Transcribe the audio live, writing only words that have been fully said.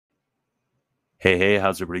Hey,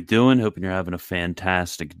 how's everybody doing? Hoping you're having a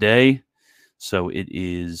fantastic day. So it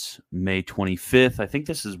is May 25th. I think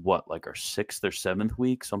this is what, like our sixth or seventh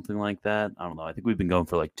week, something like that. I don't know. I think we've been going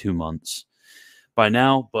for like 2 months by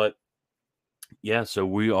now. But yeah, so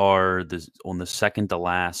we are on the second to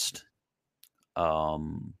last.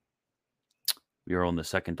 Um, we are on the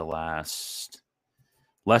second to last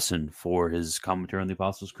lesson for his commentary on the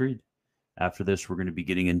Apostles' Creed. After this, we're going to be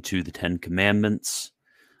getting into the Ten Commandments,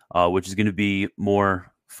 which is going to be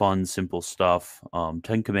more fun, simple stuff.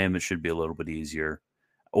 Ten Commandments should be a little bit easier,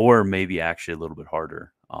 or maybe actually a little bit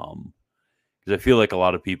harder. Because I feel like a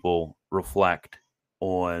lot of people reflect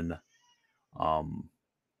on um,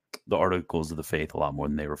 the articles of the faith a lot more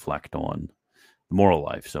than they reflect on the moral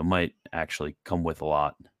life. So it might actually come with a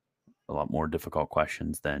lot more difficult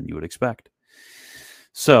questions than you would expect.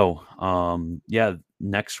 So, yeah,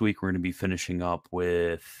 next week we're going to be finishing up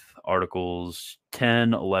with articles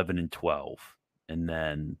 10, 11, and 12. And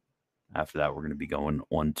then after that, we're going to be going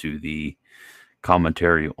on to the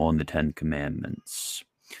commentary on the Ten Commandments.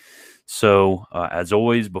 So, as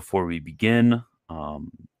always, before we begin,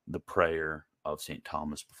 the prayer of St.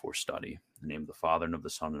 Thomas before study. In the name of the Father, and of the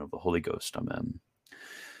Son, and of the Holy Ghost. Amen.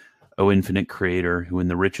 O infinite Creator, who in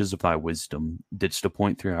the riches of thy wisdom didst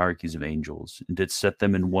appoint three hierarchies of angels, and didst set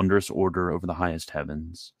them in wondrous order over the highest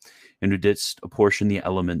heavens, and who didst apportion the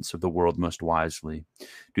elements of the world most wisely,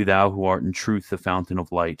 do thou, who art in truth the fountain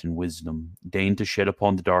of light and wisdom, deign to shed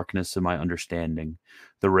upon the darkness of my understanding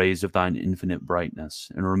the rays of thine infinite brightness,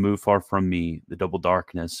 and remove far from me the double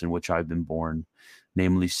darkness in which I have been born,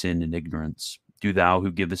 namely sin and ignorance. Do thou, who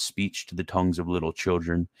givest speech to the tongues of little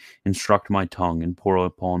children, instruct my tongue and pour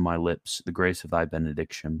upon my lips the grace of thy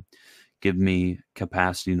benediction. Give me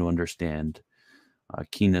capacity to understand,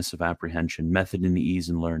 keenness of apprehension, method in ease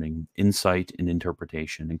and learning, insight in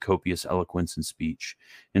interpretation, and copious eloquence in speech.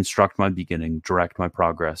 Instruct my beginning, direct my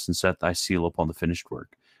progress, and set thy seal upon the finished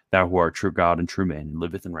work. Thou who art true God and true man, and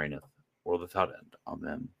liveth and reigneth, world without end.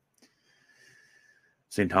 Amen.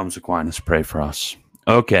 St. Thomas Aquinas, pray for us.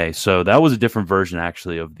 Okay, so that was a different version,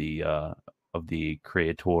 actually, of the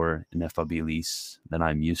Creator Ineffabilis than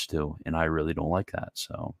I'm used to, and I really don't like that.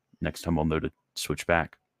 So next time I'll know to switch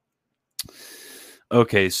back.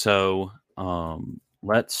 Okay, so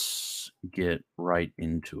let's get right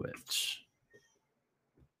into it.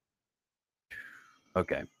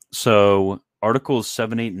 Okay, so Articles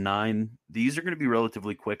 7, 8, and 9, these are going to be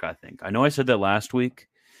relatively quick, I think. I know I said that last week,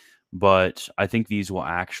 but I think these will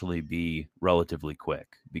actually be relatively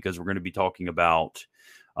quick because we're going to be talking about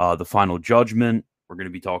the final judgment. We're going to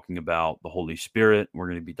be talking about the Holy Spirit. We're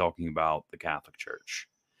going to be talking about the Catholic Church.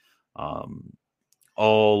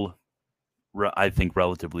 All, I think,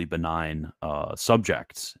 relatively benign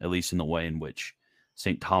subjects, at least in the way in which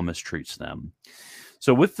St. Thomas treats them.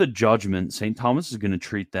 So with the judgment, St. Thomas is going to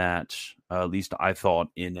treat that, at least I thought,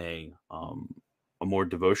 in a more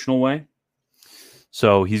devotional way.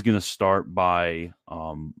 So he's going to start by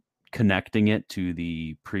connecting it to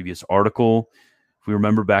the previous article. If we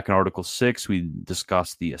remember back in Article 6, we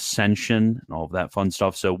discussed the ascension and all of that fun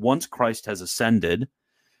stuff. So once Christ has ascended,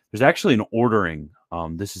 there's actually an ordering.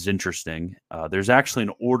 This is interesting. There's actually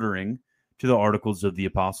an ordering to the articles of the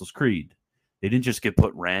Apostles' Creed. They didn't just get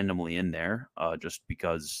put randomly in there just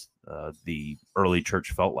because the early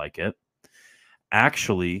church felt like it.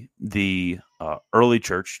 Actually, the early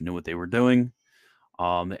church knew what they were doing.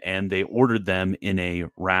 And they ordered them in a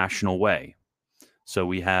rational way. So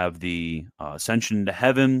we have the ascension into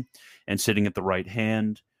heaven and sitting at the right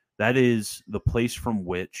hand. That is the place from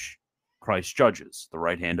which Christ judges, the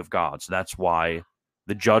right hand of God. So that's why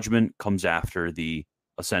the judgment comes after the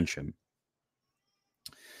ascension.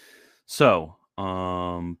 So,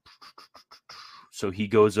 he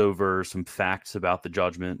goes over some facts about the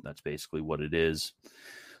judgment. That's basically what it is.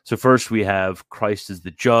 So first we have Christ as the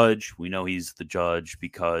judge. We know he's the judge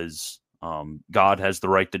because God has the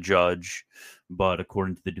right to judge, but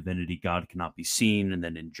according to the divinity, God cannot be seen. And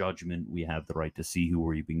then in judgment, we have the right to see who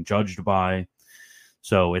we're being judged by.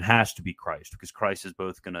 So it has to be Christ because Christ is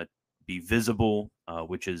both going to be visible,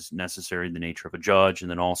 which is necessary in the nature of a judge, and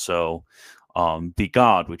then also be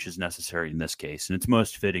God, which is necessary in this case. And it's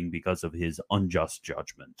most fitting because of his unjust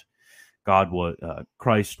judgment.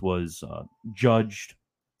 Christ was judged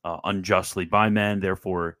unjustly by men.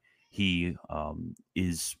 Therefore, he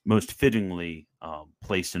is most fittingly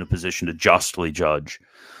placed in a position to justly judge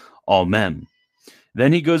all men.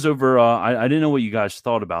 Then he goes over, I didn't know what you guys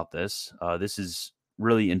thought about this. This is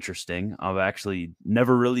really interesting. I've actually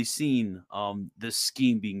never really seen this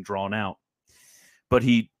scheme being drawn out. But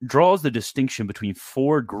he draws the distinction between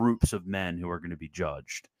four groups of men who are going to be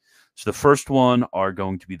judged. So the first one are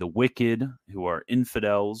going to be the wicked, who are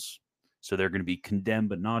infidels. So they're going to be condemned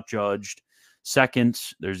but not judged. Second,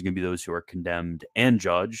 there's going to be those who are condemned and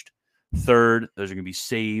judged. Third, those are going to be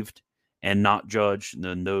saved and not judged, and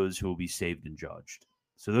then those who will be saved and judged.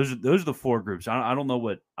 So those are the four groups. I don't know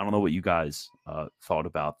what you guys thought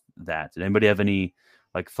about that. Did anybody have any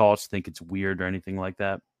like thoughts? Think it's weird or anything like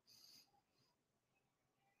that?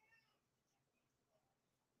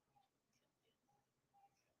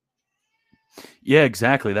 Yeah,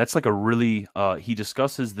 exactly. That's like a really he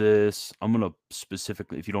discusses this. I'm gonna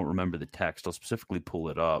specifically, if you don't remember the text, I'll specifically pull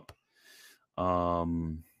it up.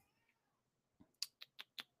 Um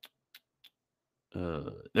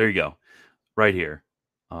there you go. Right here.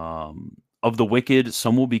 Of the wicked,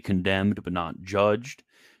 some will be condemned but not judged.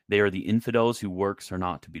 They are the infidels whose works are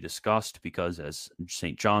not to be discussed, because, as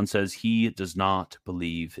St. John says, he does not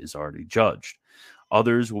believe is already judged.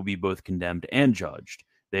 Others will be both condemned and judged.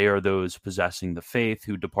 They are those possessing the faith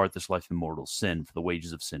who depart this life in mortal sin, for the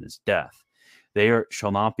wages of sin is death.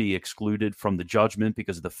 Shall not be excluded from the judgment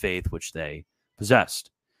because of the faith which they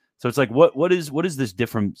possessed. So it's like, what is this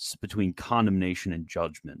difference between condemnation and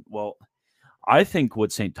judgment? Well, I think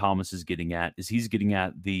what St. Thomas is getting at is he's getting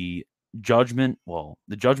at the judgment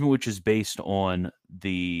which is based on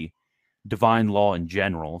the divine law in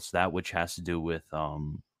general, so that which has to do with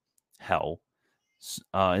hell.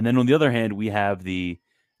 And then on the other hand, we have the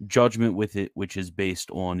judgment with it, which is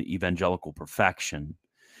based on evangelical perfection.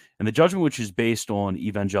 And the judgment which is based on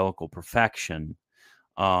evangelical perfection,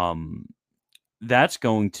 um, that's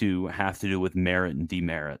going to have to do with merit and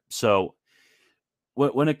demerit. So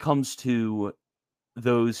when it comes to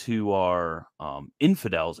those who are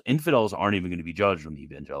infidels aren't even going to be judged on the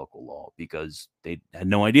evangelical law, because they had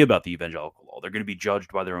no idea about the evangelical law. They're going to be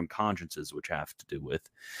judged by their own consciences, which have to do with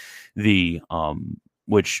the law,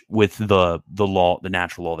 the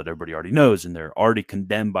natural law that everybody already knows, and they're already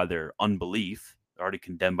condemned by their unbelief. They're already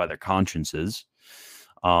condemned by their consciences.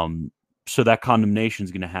 So that condemnation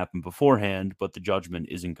is going to happen beforehand, but the judgment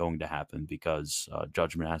isn't going to happen, because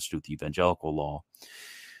judgment has to do with the evangelical law.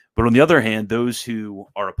 But on the other hand, those who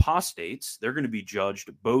are apostates, they're going to be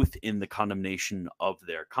judged both in the condemnation of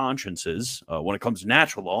their consciences when it comes to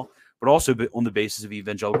natural law, but also on the basis of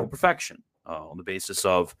evangelical perfection, on the basis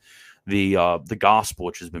of the gospel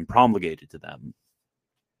which has been promulgated to them.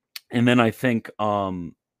 And then I think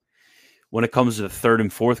when it comes to the third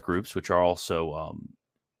and fourth groups, which are also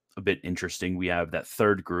a bit interesting, we have that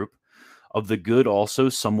third group of the good also.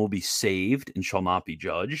 Some will be saved and shall not be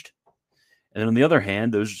judged. And then on the other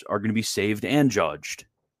hand, those are going to be saved and judged.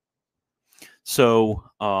 So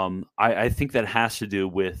I think that has to do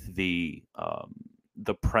with the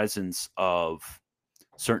presence of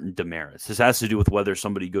certain demerits. This has to do with whether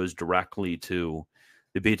somebody goes directly to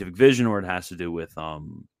the beatific vision, or it has to do with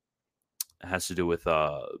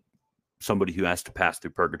somebody who has to pass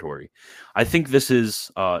through purgatory. I think this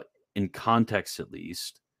is in context, at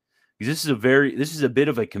least, because this is a bit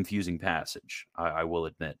of a confusing passage, I will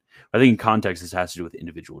admit. I think in context, this has to do with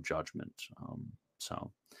individual judgment.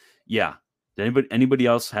 So, yeah. Did anybody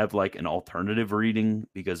else have like an alternative reading?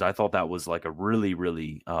 Because I thought that was like a really,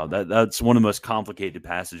 really that's one of the most complicated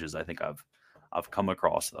passages I think I've come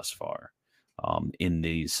across thus far in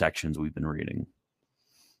these sections we've been reading.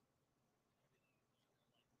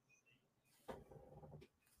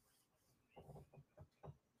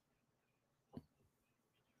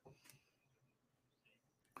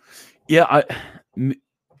 Yeah,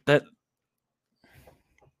 that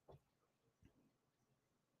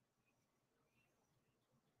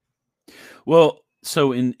well,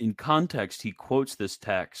 so in context, he quotes this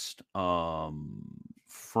text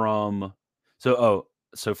from so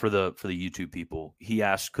for the YouTube people, he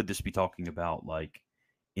asked, could this be talking about like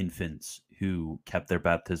infants who kept their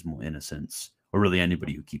baptismal innocence, or really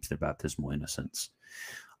anybody who keeps their baptismal innocence,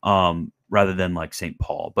 rather than like St.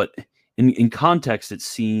 Paul? But in context, it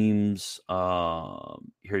seems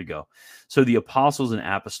here you go. So the apostles and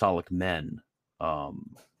apostolic men,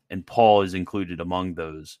 and Paul is included among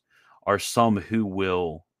those, are some who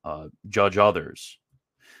will judge others.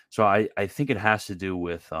 So I think it has to do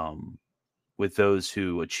with those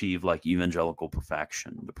who achieve like evangelical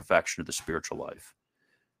perfection, the perfection of the spiritual life.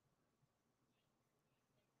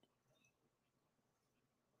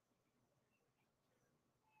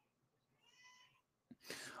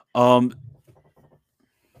 Um,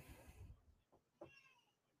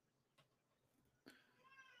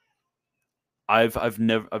 I've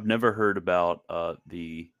never heard about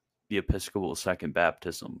the Episcopal second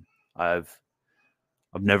baptism. I've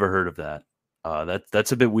never heard of that.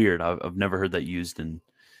 That's a bit weird. I've never heard that used in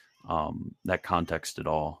that context at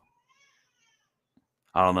all.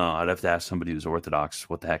 I don't know. I'd have to ask somebody who's Orthodox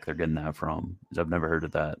what the heck they're getting that from, because I've never heard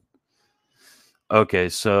of that. Okay,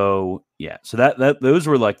 so yeah, so that those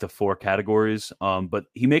were like the four categories. But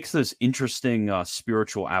he makes this interesting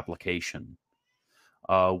spiritual application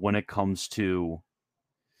when it comes to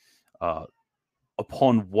uh,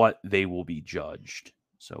 upon what they will be judged.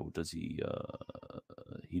 So does he?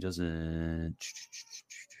 He doesn't.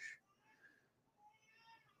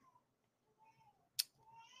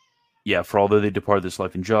 Yeah, for although they depart this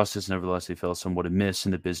life in justice, nevertheless they fell somewhat amiss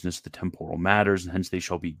in the business of the temporal matters, and hence they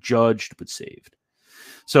shall be judged but saved.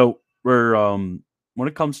 So we're when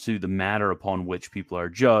it comes to the matter upon which people are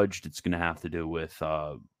judged, it's going to have to do with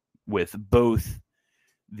both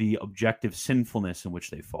the objective sinfulness in which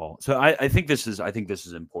they fall. So I think this is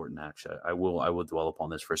important. Actually, I will dwell upon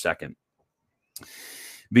this for a second,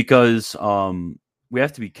 because we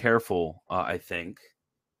have to be careful. I think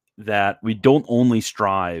that we don't only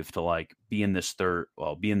strive to like be in this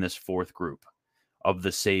fourth group of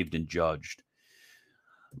the saved and judged,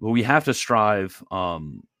 but we have to strive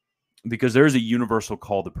because there is a universal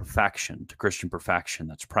call to perfection, to Christian perfection,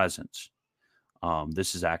 that's present.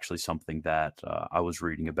 This is actually something that I was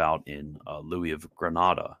reading about in Louis of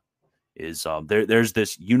Granada. There's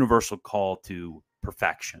this universal call to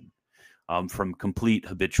perfection, from complete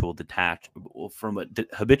habitual detachment from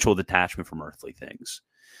earthly things,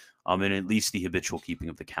 and at least the habitual keeping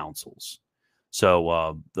of the counsels.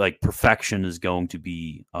 So, like perfection is going to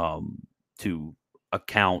be to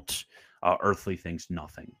account earthly things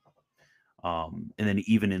nothing. And then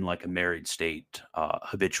even in like a married state,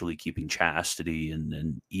 habitually keeping chastity,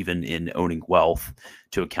 and even in owning wealth,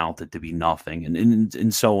 to account it to be nothing,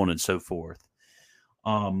 and so on and so forth.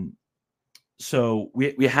 So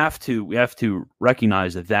we have to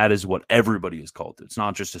recognize that is what everybody is called to. It's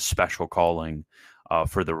not just a special calling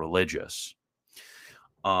for the religious.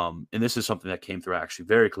 And this is something that came through actually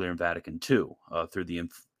very clear in Vatican II through the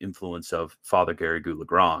influence of Father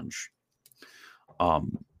Garrigou-Lagrange.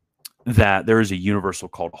 That there is a universal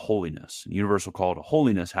call to holiness. A universal call to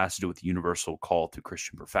holiness has to do with the universal call to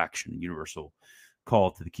Christian perfection, a universal call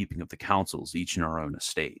to the keeping of the counsels, each in our own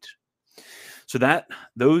estate. So that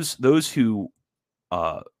those who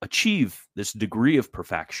achieve this degree of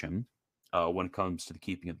perfection when it comes to the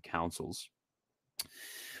keeping of the counsels,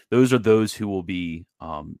 those are those who will be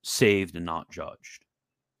saved and not judged.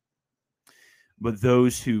 But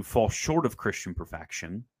those who fall short of Christian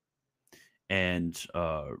perfection and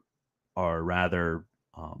are rather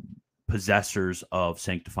possessors of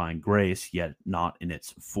sanctifying grace, yet not in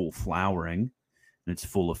its full flowering, in its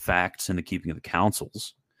full effects, in the keeping of the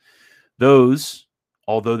counsels, those,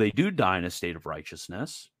 although they do die in a state of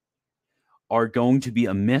righteousness, are going to be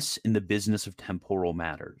amiss in the business of temporal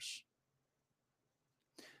matters.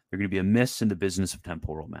 They're going to be amiss in the business of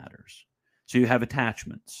temporal matters. So you have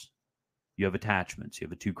attachments. You have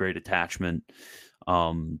a too great attachment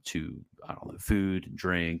to, I don't know, food and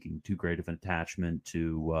drink, and too great of an attachment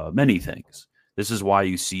to many things. This is why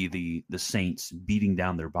you see the saints beating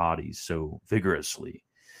down their bodies so vigorously.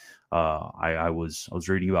 I was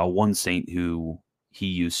reading about one saint who he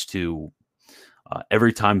used to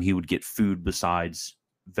every time he would get food besides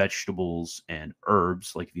vegetables and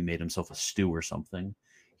herbs, like if he made himself a stew or something,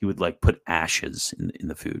 he would like put ashes in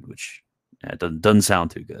the food, which doesn't sound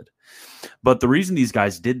too good. But the reason these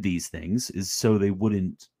guys did these things is so they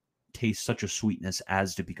wouldn't taste such a sweetness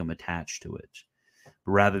as to become attached to it.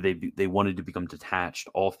 But rather, they wanted to become detached,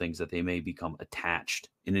 all things that they may become attached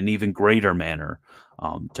in an even greater manner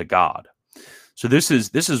to God. So this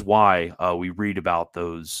is why we read about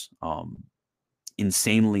those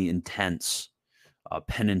insanely intense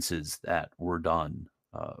penances that were done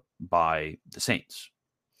by the saints.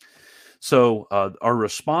 So our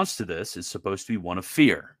response to this is supposed to be one of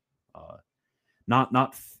fear,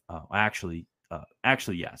 actually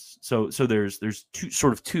yes. So there's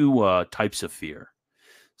two types of fear.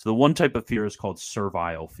 So the one type of fear is called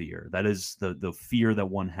servile fear. That is the fear that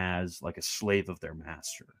one has like a slave of their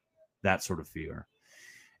master, that sort of fear.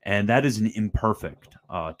 And that is an imperfect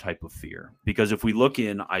type of fear, because if we look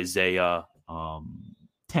in Isaiah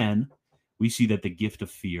 10, we see that the gift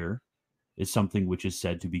of fear is something which is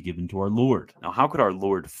said to be given to our Lord. Now, how could our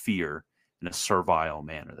Lord fear in a servile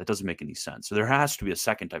manner? That doesn't make any sense. So there has to be a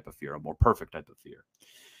second type of fear, a more perfect type of fear.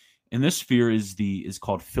 And this fear is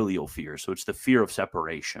called filial fear. So it's the fear of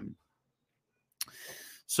separation.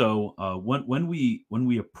 So when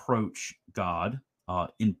we approach God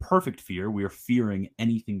in perfect fear, we are fearing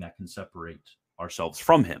anything that can separate ourselves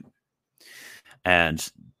from Him. And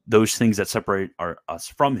those things that separate us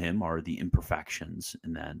from Him are the imperfections,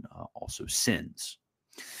 and then also sins.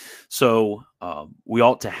 So we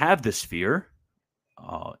ought to have this fear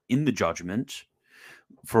in the judgment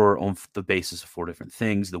on the basis of 4 different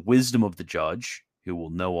things: the wisdom of the judge, who will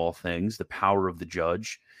know all things; the power of the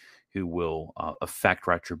judge, who will effect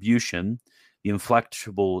retribution; the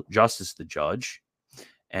inflexible justice of the judge;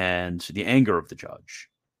 and the anger of the judge.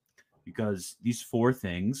 Because these 4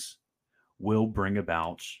 things will bring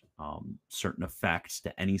about certain effects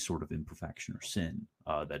to any sort of imperfection or sin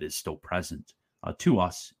that is still present to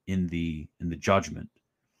us in the judgment.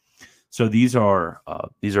 So these are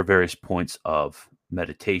various points of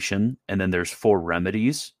meditation, and then there's 4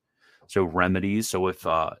 remedies. So remedies. So if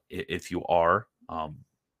you are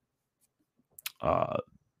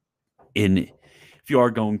if you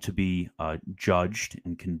are going to be judged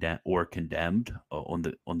and condemned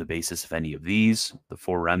on the basis of any of these, the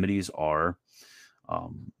 4 remedies are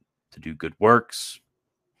to do good works,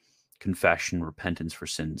 confession, repentance for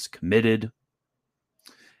sins committed,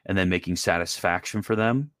 and then making satisfaction for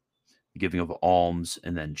them, giving of alms,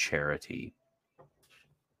 and then charity.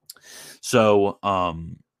 So,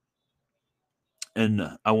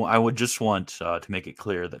 and I would just want to make it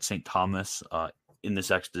clear that St. Thomas in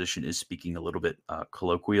this exposition is speaking a little bit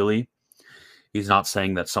colloquially. He's not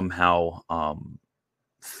saying that somehow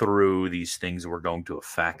through these things we're going to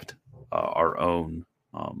affect our own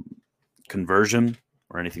conversion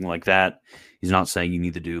or anything like that. He's not saying you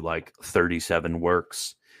need to do like 37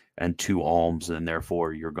 works and 2 alms, and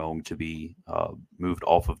therefore you're going to be moved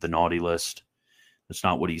off of the naughty list. That's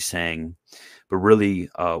not what he's saying. But really,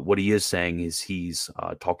 what he is saying is he's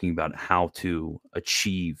talking about how to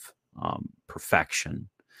achieve perfection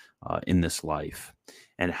in this life,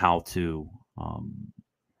 and how to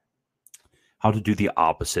do the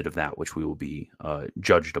opposite of that which we will be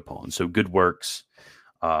judged upon. So good works,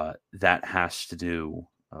 that has to do.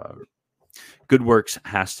 Good works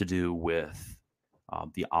has to do with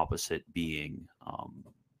the opposite being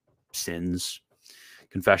sins,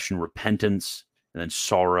 confession, repentance, and then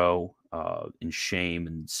sorrow and shame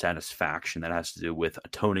and satisfaction. That has to do with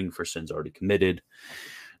atoning for sins already committed.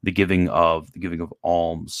 The giving of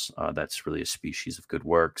alms, that's really a species of good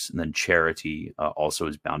works, and then charity also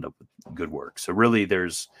is bound up with good works. So really,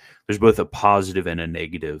 there's both a positive and a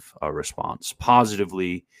negative response.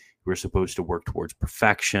 Positively, we're supposed to work towards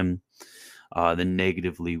perfection. Then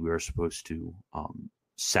negatively, we are supposed to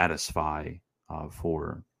satisfy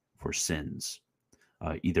for sins,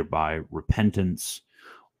 either by repentance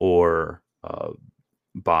or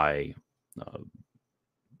by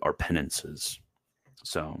our penances.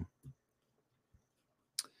 So,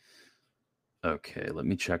 okay, let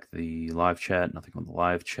me check the live chat. Nothing on the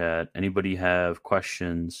live chat. Anybody have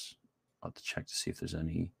questions? I'll have to check to see if there's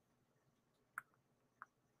any.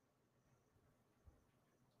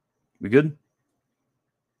 We good?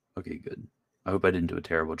 Okay, good. I hope I didn't do a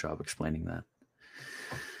terrible job explaining that.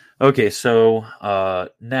 Okay, so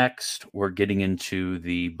next we're getting into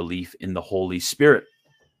the belief in the Holy Spirit.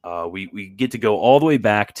 We get to go all the way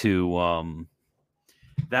back to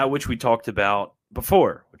that which we talked about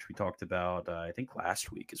before, which we talked about, I think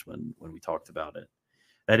last week is when we talked about it.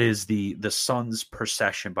 That is the Son's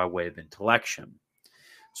procession by way of intellection.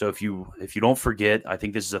 So if you don't forget, I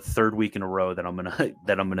think this is a 3rd week in a row that I'm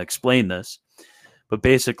gonna explain this. But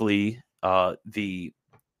basically,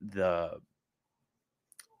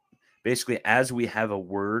 basically, as we have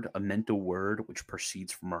a mental word which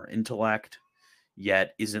proceeds from our intellect,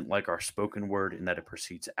 yet isn't like our spoken word in that it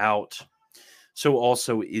proceeds out, so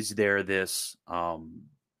also is there this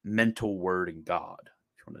mental word in God,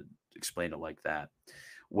 if you want to explain it like that,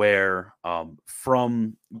 where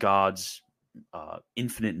from God's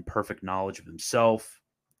infinite and perfect knowledge of himself,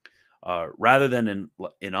 rather than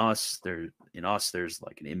in us, there's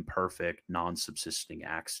like an imperfect, non-subsisting,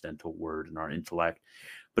 accidental word in our intellect.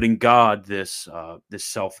 But in God, this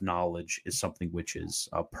self-knowledge is something which is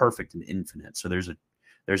perfect and infinite. So there's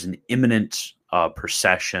an imminent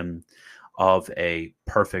procession of a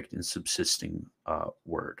perfect and subsisting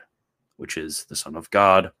word, which is the Son of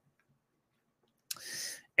God.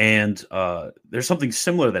 And there's something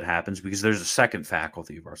similar that happens because there's a second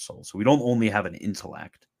faculty of our soul. So we don't only have an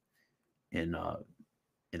intellect in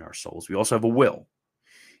our souls. We also have a will,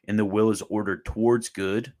 and the will is ordered towards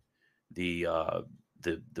good. The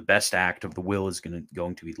best act of the will is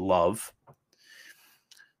going to be love.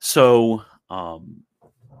 So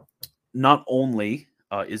not only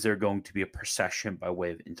is there going to be a procession by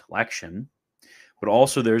way of intellection, but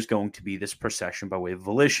also there's going to be this procession by way of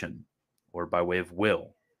volition or by way of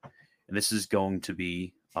will. And this is going to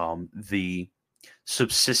be the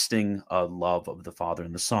subsisting love of the Father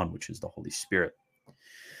and the Son, which is the Holy Spirit.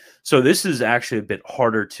 So this is actually a bit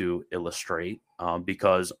harder to illustrate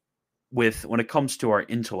because when it comes to our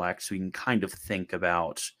intellects, we can kind of think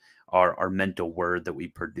about our mental word that we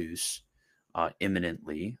produce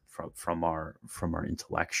imminently from our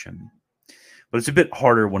intellection. But it's a bit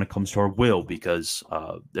harder when it comes to our will because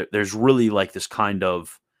there's really like this kind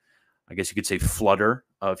of, I guess you could say, flutter,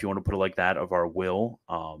 if you want to put it like that, of our will,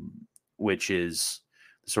 which is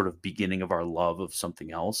the sort of beginning of our love of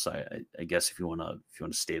something else. I guess if you want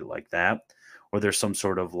to state it like that, or there's some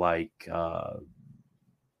sort of like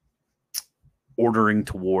ordering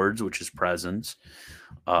towards, which is present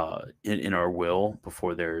in our will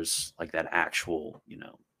before there's like that actual,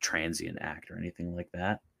 transient act or anything like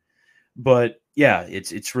that. But yeah,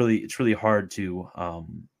 it's really hard to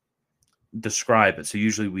describe it. So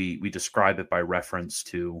usually we describe it by reference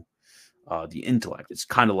to the intellect. It's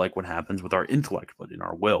kind of like what happens with our intellect, but in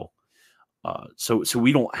our will. So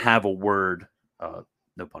we don't have a word,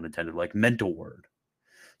 no pun intended, like mental word.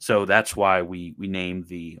 So that's why we name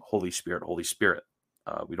the Holy Spirit Holy Spirit.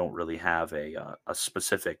 We don't really have a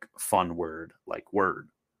specific fun word like word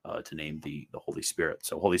to name the Holy Spirit.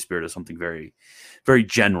 So Holy Spirit is something very, very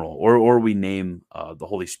general, or we name the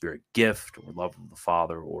Holy Spirit gift or love of the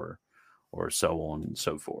Father, or so on and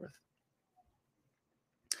so forth.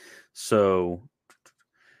 So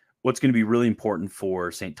what's going to be really important for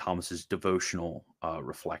St. Thomas's devotional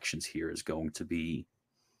reflections here is going to be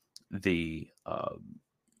the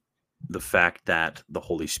fact that the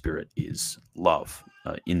Holy Spirit is love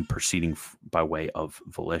in proceeding by way of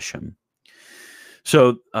volition.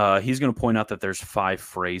 So he's going to point out that there's 5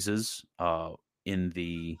 phrases in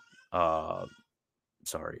the.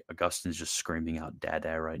 Sorry, Augustine's just screaming out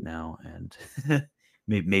 "Dada" right now, and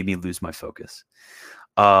made me lose my focus.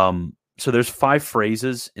 So there's 5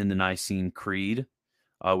 phrases in the Nicene Creed,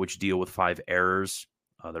 which deal with 5 errors.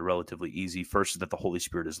 They're relatively easy. First is that the Holy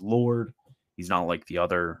Spirit is Lord. He's not like the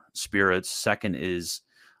other spirits. Second is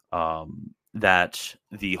that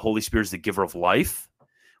the Holy Spirit is the giver of life,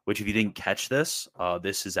 which if you didn't catch this,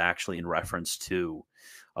 this is actually in reference to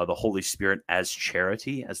the Holy Spirit as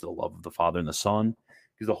charity, as the love of the Father and the Son,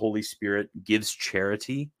 because the Holy Spirit gives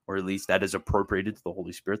charity, or at least that is appropriated to the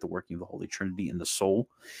Holy Spirit, the working of the Holy Trinity in the soul,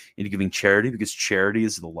 into giving charity, because charity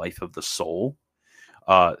is the life of the soul.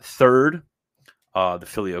 Third, the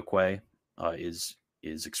filioque is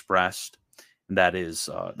expressed, and that is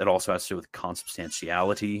that also has to do with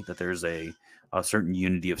consubstantiality, that there's a certain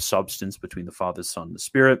unity of substance between the Father, the Son, and the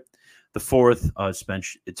Spirit. The fourth,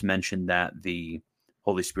 it's mentioned that the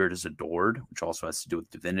Holy Spirit is adored, which also has to do with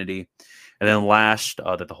divinity. And then last,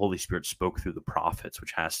 that the Holy Spirit spoke through the prophets,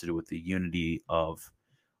 which has to do with the unity of,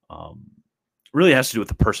 really has to do with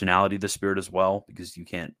the personality of the Spirit as well, because you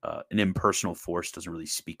can't, an impersonal force doesn't really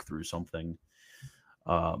speak through something.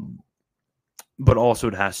 But also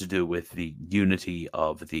it has to do with the unity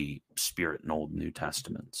of the Spirit in Old and New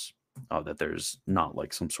Testaments, that there's not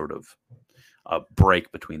like some sort of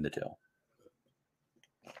break between the two.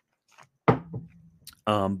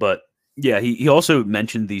 But yeah, he also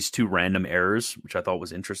mentioned these 2 random errors, which I thought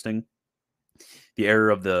was interesting. The error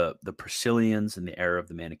of the Priscillians and the error of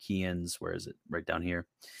the Manichaeans. Where is it? Right down here.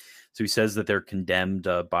 So he says that they're condemned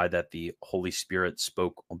by that the Holy Spirit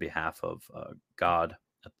spoke on behalf of God,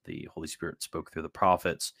 that the Holy Spirit spoke through the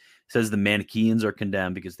prophets. He says the Manichaeans are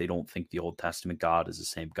condemned because they don't think the Old Testament God is the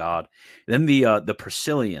same God. And then the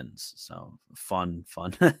Priscillians. So fun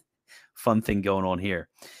thing going on here.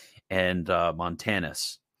 And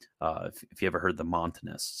Montanus, if you ever heard the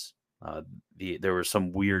Montanists, there were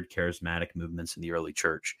some weird charismatic movements in the early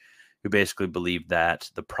church who basically believed that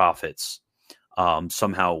the prophets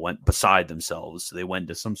somehow went beside themselves. So they went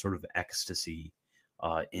to some sort of ecstasy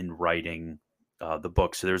in writing the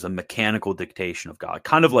book. So there's a mechanical dictation of God.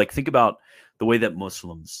 Kind of like, think about the way that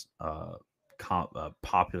Muslims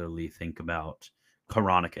popularly think about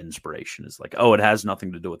Quranic inspiration is like, oh, it has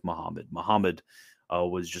nothing to do with Muhammad. Muhammad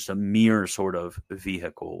was just a mere sort of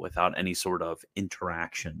vehicle without any sort of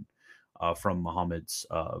interaction from Muhammad's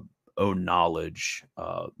own knowledge,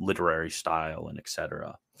 literary style, and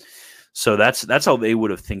etc. So that's how they would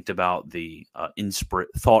have thought about the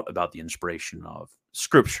inspiration of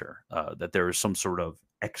Scripture. That there is some sort of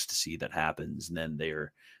ecstasy that happens, and then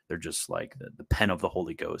they're just like the pen of the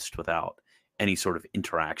Holy Ghost without any sort of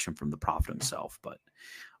interaction from the prophet himself. But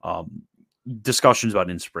discussions about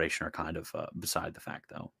inspiration are kind of beside the fact,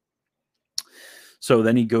 though. So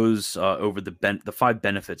then he goes over the 5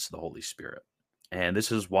 benefits of the Holy Spirit, and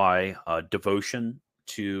this is why devotion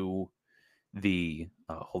to the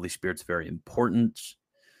Holy Spirit's very important.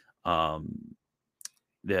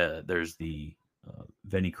 There's the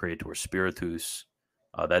Veni Creator Spiritus.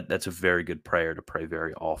 That's a very good prayer to pray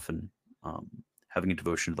very often. Having a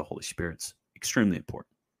devotion to the Holy Spirit's extremely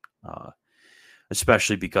important.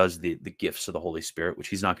 especially because the gifts of the Holy Spirit, which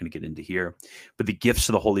he's not going to get into here, but the gifts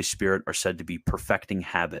of the Holy Spirit are said to be perfecting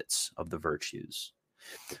habits of the virtues.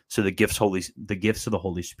 So the gifts of the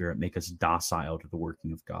Holy Spirit make us docile to the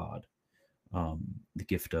working of God. The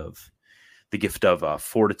gift of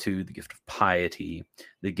fortitude, the gift of piety,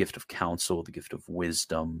 the gift of counsel, the gift of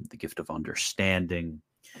wisdom, the gift of understanding.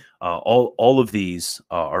 All of these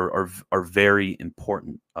are very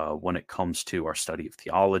important when it comes to our study of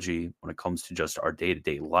theology, when it comes to just our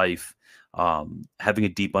day-to-day life. Having a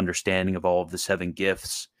deep understanding of all of the 7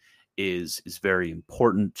 gifts is very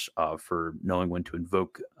important for knowing when to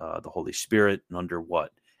invoke the Holy Spirit and under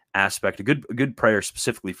what aspect. A good prayer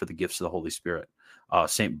specifically for the gifts of the Holy Spirit.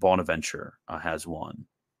 Saint Bonaventure has one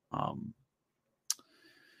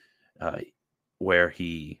where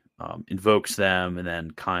he invokes them, and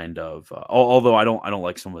then kind of although I don't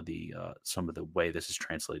like some of the way this is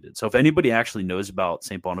translated. So if anybody actually knows about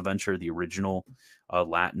Saint Bonaventure, the original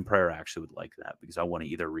Latin prayer, I actually would like that, because I want to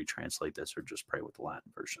either retranslate this or just pray with the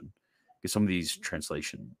Latin version, because some of these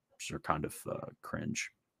translations are kind of cringe.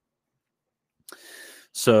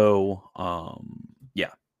 So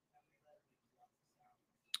yeah.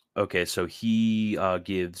 Okay, so he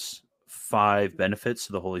gives 5 benefits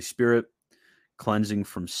to the Holy Spirit: cleansing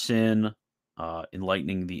from sin,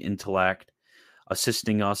 enlightening the intellect,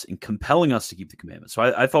 assisting us, and compelling us to keep the commandments. So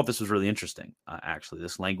I thought this was really interesting, actually,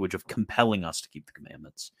 this language of compelling us to keep the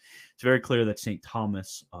commandments. It's very clear that St.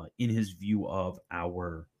 Thomas, in his view of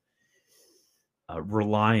our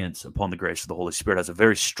reliance upon the grace of the Holy Spirit, has a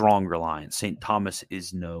very strong reliance. St. Thomas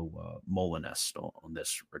is no Molinist on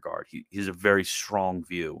this regard. He has a very strong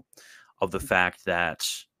view of the fact that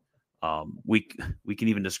we can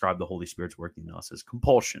even describe the Holy Spirit's working in us as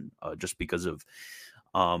compulsion, just because of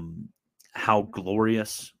how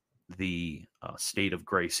glorious the state of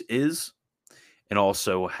grace is, and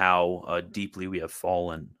also how deeply we have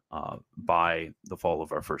fallen by the fall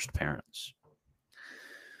of our first parents.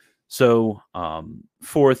 So,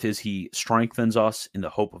 4th is he strengthens us in the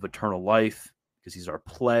hope of eternal life, because he's our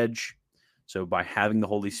pledge. So by having the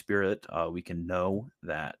Holy Spirit, we can know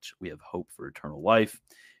that we have hope for eternal life.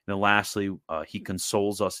 And then lastly, he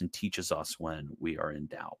consoles us and teaches us when we are in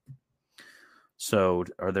doubt. So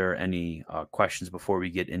are there any questions before we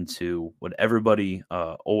get into what everybody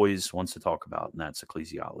always wants to talk about, and that's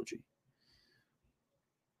ecclesiology?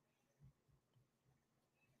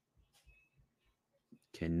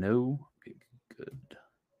 Okay, no. Okay, good.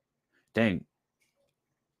 Dang.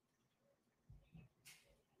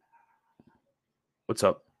 What's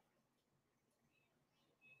up?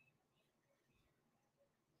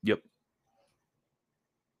 Yep.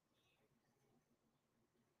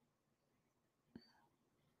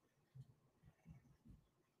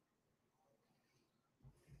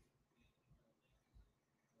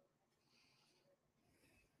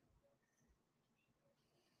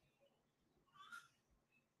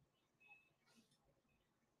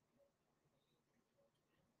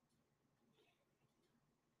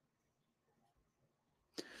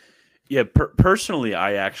 Yeah, personally,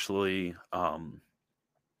 I actually,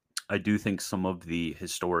 I do think some of the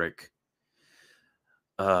historic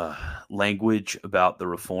language about the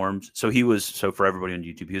Reformed. So for everybody on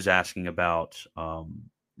YouTube, he was asking about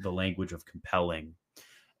the language of compelling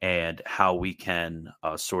and how we can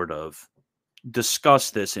sort of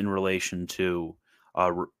discuss this in relation to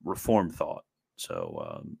Reform thought.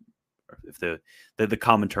 So if the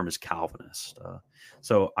common term is Calvinist.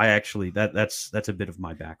 So I actually that's a bit of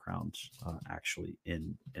my background actually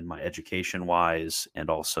in my education wise, and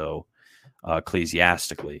also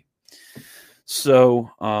ecclesiastically. So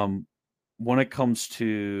when it comes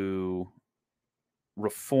to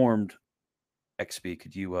Reformed, XB,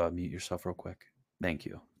 could you mute yourself real quick? Thank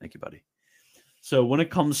you, buddy. So when it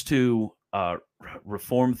comes to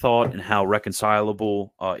Reform thought and how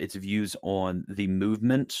reconcilable its views on the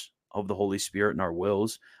movement of the Holy Spirit in our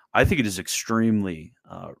wills, I think it is extremely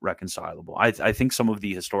reconcilable. I think some of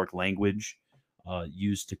the historic language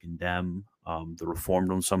used to condemn the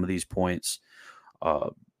Reformed on some of these points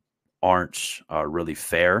aren't really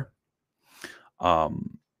fair.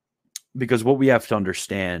 Because what we have to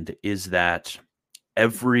understand is that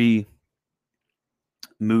every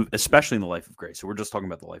move, especially in the life of grace, so we're just talking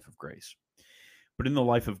about the life of grace, but in the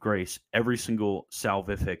life of grace, every single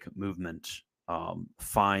salvific movement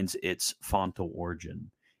finds its fontal origin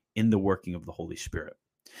in the working of the Holy Spirit.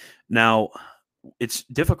 Now, it's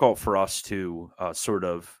difficult for us to sort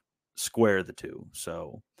of square the two.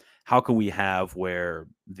 So how can we have where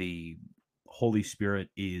the Holy Spirit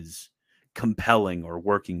is compelling or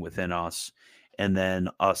working within us, and then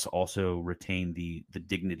us also retain the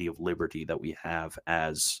dignity of liberty that we have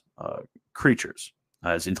as creatures,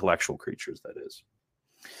 as intellectual creatures, that is.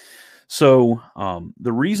 So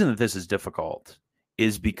the reason that this is difficult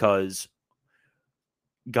is because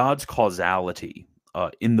God's causality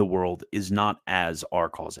in the world is not as our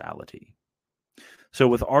causality. So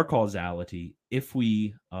with our causality, if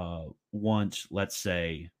we want, let's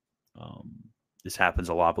say, this happens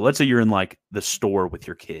a lot, but let's say you're in like the store with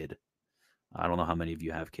your kid. I don't know how many of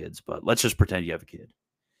you have kids, but let's just pretend you have a kid.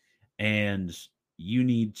 And you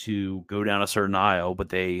need to go down a certain aisle, but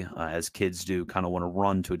they, as kids do, kind of want to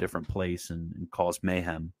run to a different place and cause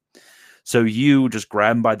mayhem. So you just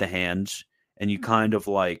grab them by the hands and you kind of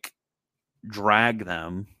like drag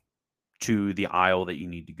them to the aisle that you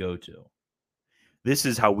need to go to. This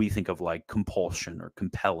is how we think of like compulsion or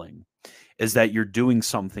compelling, is that you're doing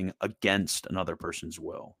something against another person's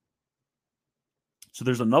will. So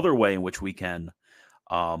there's another way in which we can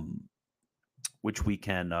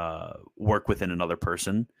work within another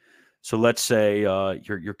person. So let's say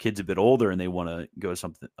your kid's a bit older and they want to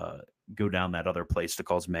go down that other place to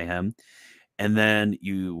cause mayhem, and then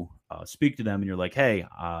you speak to them and you're like, hey,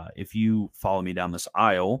 if you follow me down this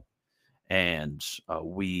aisle and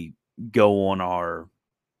we go on our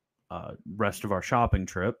rest of our shopping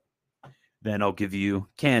trip, then I'll give you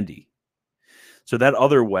candy. So that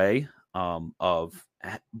other way of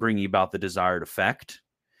bringing about the desired effect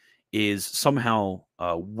is somehow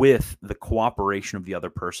with the cooperation of the other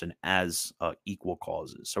person as equal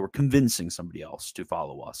causes. So we're convincing somebody else to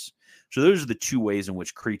follow us. So those are the two ways in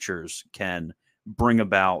which creatures can bring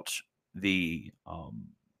about the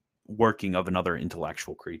working of another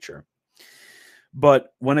intellectual creature.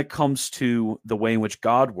 But when it comes to the way in which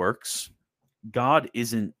God works, God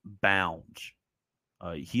isn't bound.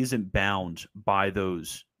 He isn't bound by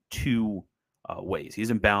those two ways. He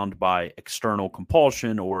isn't bound by external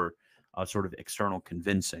compulsion or sort of external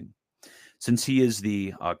convincing. Since he is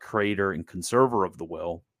the creator and conserver of the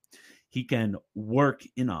will, he can work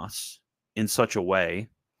in us in such a way.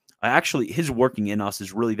 Actually, his working in us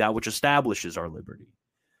is really that which establishes our liberty.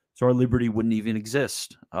 So our liberty wouldn't even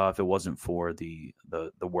exist if it wasn't for the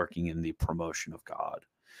working and the promotion of God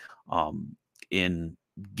in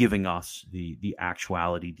giving us the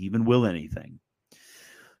actuality to even will anything.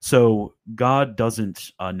 So God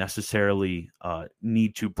doesn't necessarily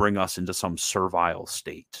need to bring us into some servile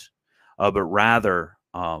state, but rather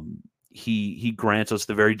he grants us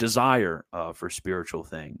the very desire for spiritual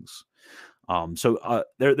things. So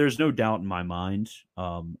there's no doubt in my mind.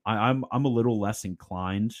 I'm a little less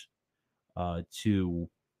inclined to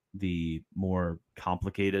the more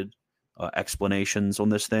complicated explanations on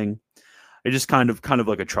this thing. It's just kind of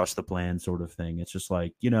like a trust the plan sort of thing. It's just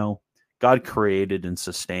like, God created and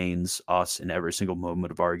sustains us in every single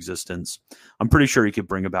moment of our existence. I'm pretty sure he could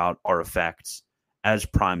bring about our effects as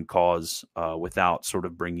prime cause without sort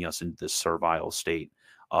of bringing us into this servile state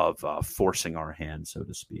of forcing our hand, so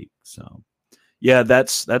to speak. So, yeah,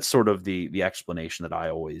 that's sort of the explanation that I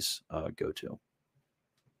always go to.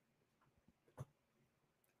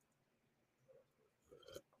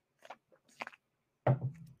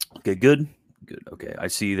 Okay, good. Okay, I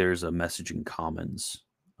see there's a message in Commons.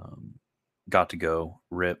 Got to go.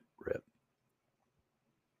 Rip.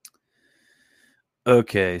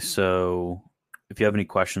 Okay, so if you have any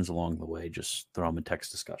questions along the way, just throw them in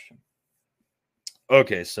text discussion.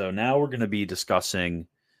 Okay, so now we're going to be discussing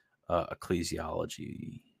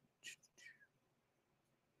ecclesiology.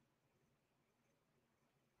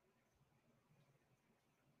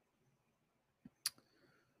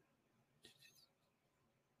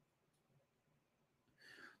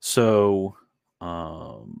 So,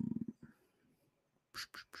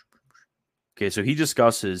 okay, so he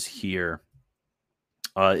discusses here.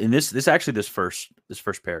 In this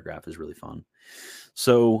first paragraph is really fun.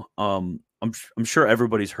 So, I'm sure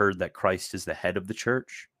everybody's heard that Christ is the head of the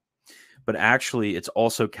church, but actually, it's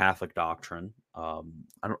also Catholic doctrine.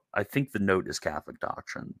 I think the note is Catholic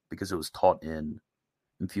doctrine because it was taught in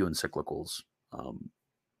few encyclicals. So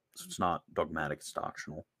it's not dogmatic; it's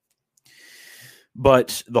doctrinal.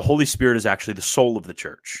 But the Holy Spirit is actually the soul of the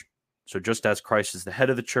church. So just as Christ is the head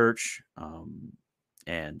of the church,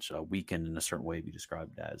 and we can in a certain way be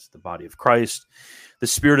described as the body of Christ, the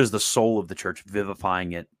Spirit is the soul of the church,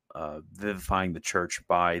 vivifying the church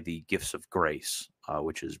by the gifts of grace,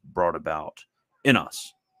 which is brought about in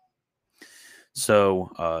us.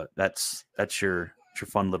 So that's your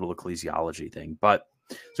fun little ecclesiology thing. But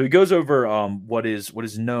so he goes over what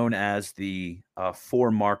is known as the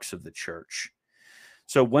 4 marks of the church.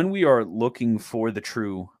 So when we are looking for the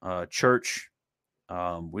true church,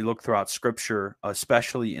 We look throughout Scripture,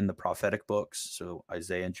 especially in the prophetic books, so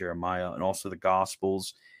Isaiah and Jeremiah, and also the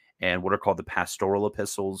Gospels, and what are called the pastoral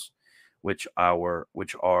epistles, which are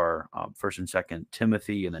First and Second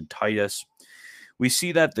Timothy, and then Titus. We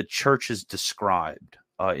see that the church is described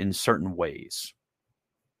in certain ways.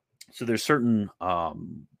 So there's certain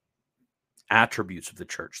attributes of the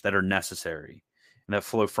church that are necessary and that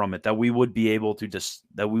flow from it that we would be able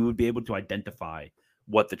to identify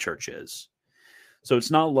what the church is. So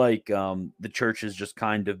it's not like the church has just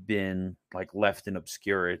kind of been like left in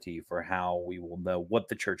obscurity for how we will know what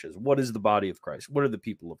the church is. What is the body of Christ? What are the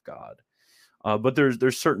people of God? But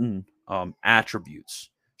there's certain attributes.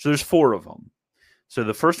 So there's 4 of them. So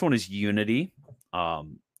the first one is unity.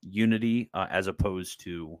 Unity as opposed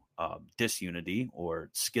to disunity or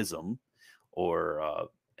schism, or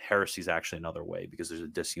heresy is actually another way because there's a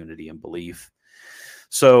disunity in belief.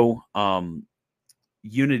 So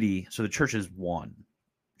unity, so the church is one.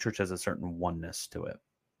 The church has a certain oneness to it.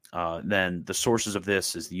 Then the sources of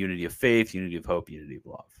this is the unity of faith, unity of hope, unity of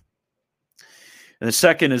love. And the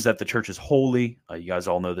second is that the church is holy. You guys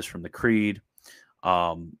all know this from the creed.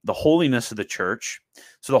 The holiness of the church.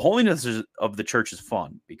 So the holiness of the church is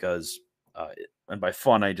fun because, and by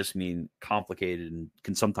fun, I just mean complicated and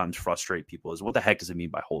can sometimes frustrate people, is what the heck does it mean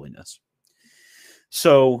by holiness?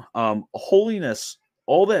 So holiness,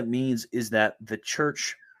 all that means is that the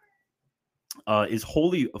church is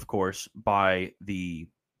holy, of course, by the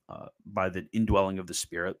indwelling of the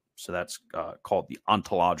Spirit. So that's called the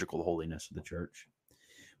ontological holiness of the church.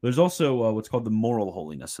 There's also what's called the moral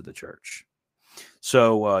holiness of the church.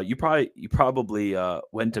 So you probably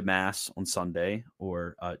went to Mass on Sunday,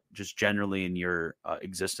 or just generally in your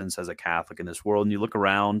existence as a Catholic in this world, and you look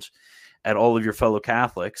around at all of your fellow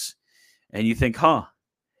Catholics, and you think,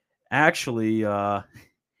 actually, they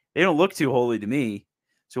don't look too holy to me.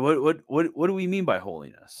 So what do we mean by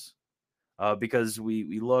holiness? Because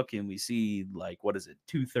we look and we see, like, what is it?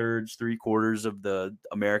 2/3, 3/4 of the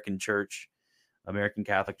American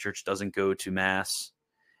Catholic Church doesn't go to Mass.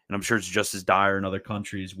 And I'm sure it's just as dire in other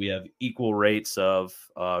countries. We have equal rates of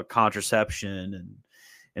contraception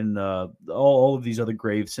and all of these other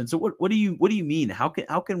grave sins. So what do you mean? How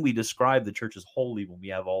can we describe the church as holy when we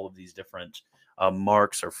have all of these different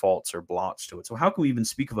marks or faults or blots to it? So how can we even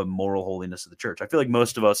speak of a moral holiness of the church? I feel like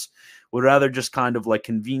most of us would rather just kind of like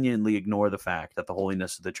conveniently ignore the fact that the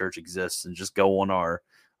holiness of the church exists and just go on our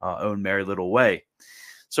own merry little way.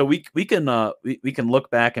 So we can look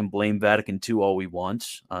back and blame Vatican II all we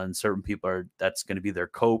want, and certain people that's going to be their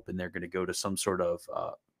cope, and they're going to go to some sort of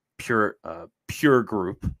pure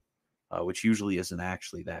group, which usually isn't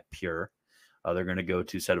actually that pure. They're going to go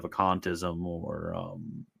to Sedevacantism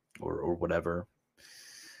or whatever.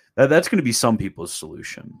 That's going to be some people's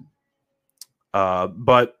solution.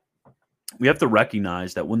 But we have to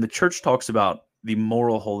recognize that when the church talks about the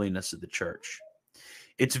moral holiness of the church,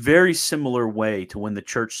 it's very similar way to when the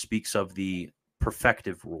church speaks of the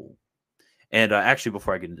perfective rule. And actually,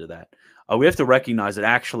 before I get into that, we have to recognize that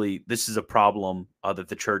actually this is a problem that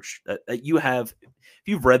the church that you have. If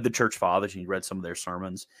you've read the church fathers and you read some of their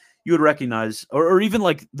sermons, you would recognize, or even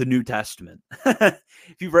like the New Testament.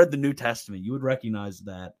 If you've read the New Testament, you would recognize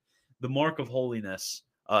that the mark of holiness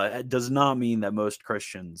does not mean that most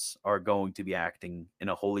Christians are going to be acting in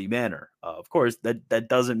a holy manner. Of course, that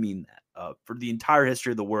doesn't mean that. For the entire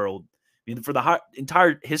history of the world, I mean, for the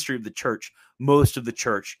entire history of the church, most of the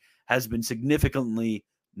church has been significantly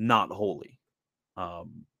not holy.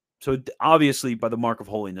 So obviously, by the mark of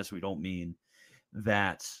holiness, we don't mean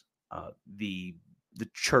that the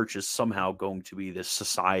church is somehow going to be this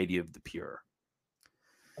society of the pure.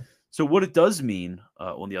 So what it does mean,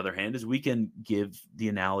 on the other hand, is we can give the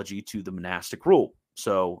analogy to the monastic rule.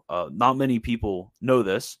 So not many people know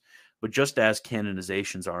this, but just as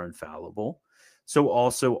canonizations are infallible, so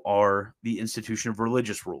also are the institution of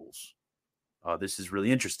religious rules. This is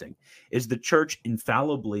really interesting. Is the church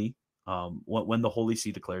infallibly, when the Holy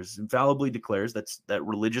See declares that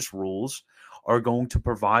religious rules are going to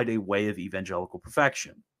provide a way of evangelical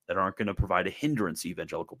perfection, that aren't going to provide a hindrance to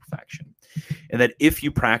evangelical perfection, and that if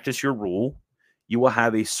you practice your rule, you will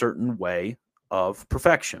have a certain way of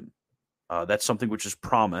perfection. That's something which is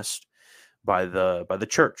promised by the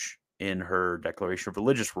church in her declaration of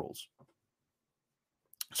religious rules.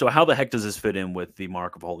 So how the heck does this fit in with the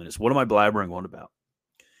mark of holiness? What am I blabbering on about?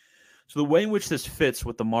 So the way in which this fits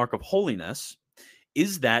with the mark of holiness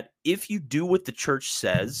is that if you do what the church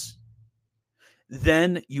says,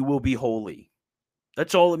 then you will be holy.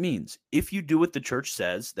 That's all it means. If you do what the church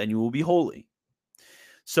says, then you will be holy.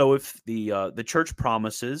 So if the church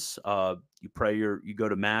promises you go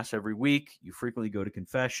to mass every week, you frequently go to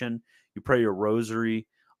confession, you pray your rosary,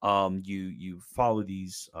 you follow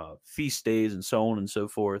these feast days and so on and so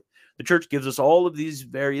forth. The church gives us all of these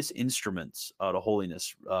various instruments to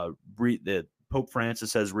holiness. The Pope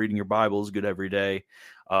Francis says reading your Bible is good every day.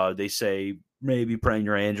 They say maybe praying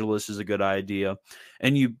your Angelus is a good idea,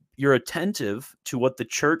 and you're attentive to what the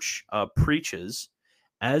church preaches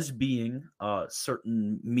as being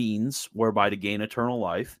certain means whereby to gain eternal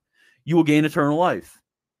life. You will gain eternal life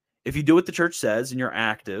if you do what the church says and you're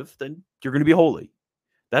active. Then you're going to be holy.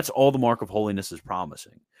 That's all the mark of holiness is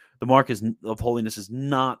promising. The mark of holiness is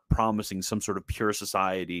not promising some sort of pure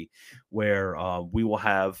society where we will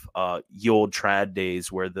have ye old trad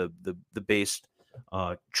days where the base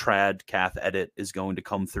trad cath edit is going to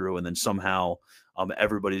come through, and then somehow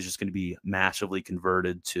everybody's just going to be massively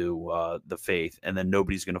converted to the faith, and then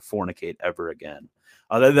nobody's going to fornicate ever again.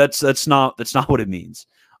 That's not what it means.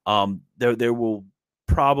 There will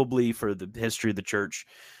probably, for the history of the church,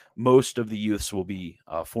 most of the youths will be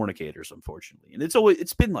fornicators, unfortunately, and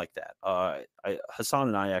it's been like that. Hassan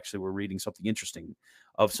and I actually were reading something interesting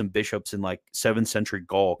of some bishops in like 7th century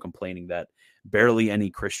Gaul complaining that barely any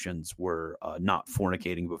Christians were not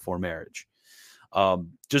fornicating before marriage.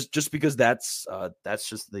 Just because that's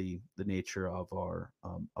just the nature of our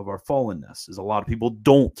fallenness. Is a lot of people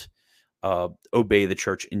don't obey the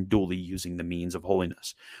church in duly using the means of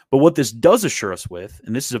holiness. But what this does assure us with,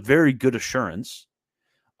 and this is a very good assurance,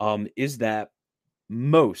 is that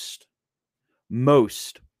most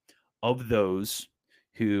of those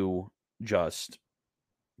who just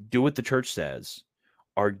do what the church says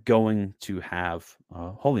are going to have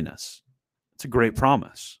holiness. It's a great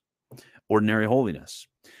promise, ordinary holiness.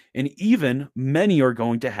 And even many are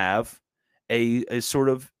going to have a sort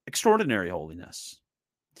of extraordinary holiness.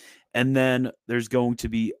 And then there's going to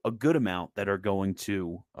be a good amount that are going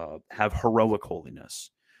to have heroic holiness.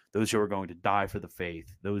 Those who are going to die for the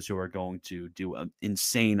faith, those who are going to do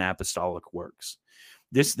insane apostolic works.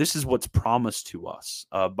 This is what's promised to us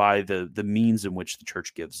by the means in which the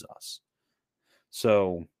church gives us.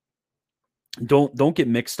 So don't get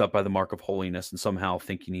mixed up by the mark of holiness and somehow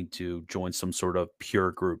think you need to join some sort of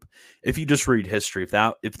pure group. If you just read history,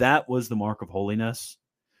 if that was the mark of holiness,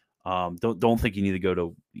 don't think you need to go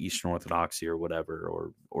to Eastern Orthodoxy or whatever,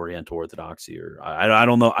 or Oriental Orthodoxy, or I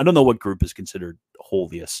don't know. I don't know what group is considered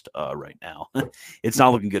holiest right now. It's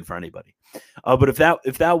not looking good for anybody. But if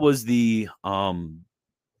that was the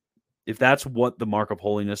if that's what the mark of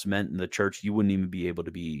holiness meant in the church, you wouldn't even be able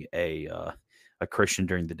to be a Christian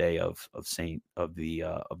during the day of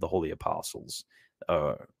the Holy Apostles.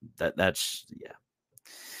 That's yeah.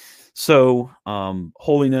 So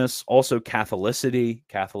holiness, also Catholicity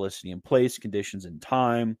in place, conditions in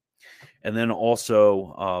time, and then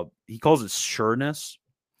also he calls it sureness,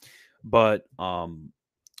 but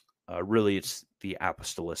really it's the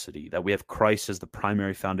apostolicity, that we have Christ as the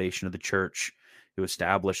primary foundation of the church, who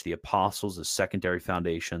established the apostles as secondary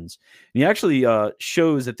foundations. And he actually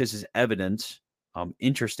shows that this is evident.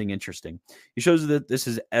 Interesting. He shows that this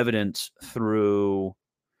is evident through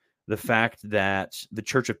the fact that the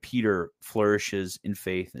Church of Peter flourishes in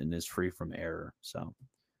faith and is free from error. So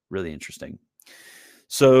really interesting.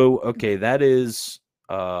 So, okay, that is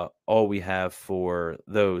all we have for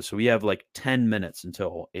those. So we have like 10 minutes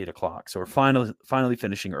until 8 o'clock. So we're finally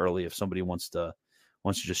finishing early if somebody wants to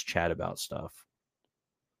just chat about stuff.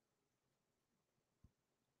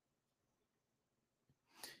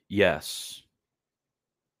 Yes.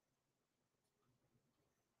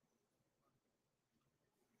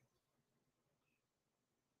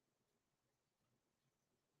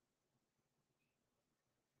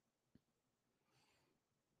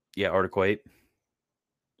 Yeah, Article 8.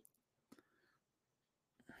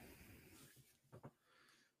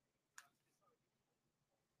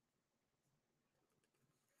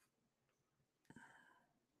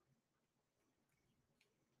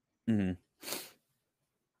 Mm-hmm.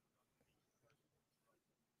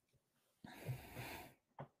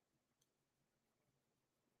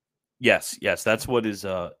 Yes, that's what is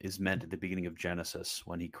meant at the beginning of Genesis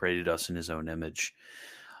when he created us in his own image.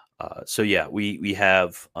 So yeah, we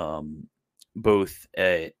have both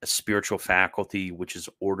a spiritual faculty which is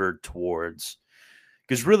ordered towards,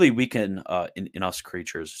 because really we can in us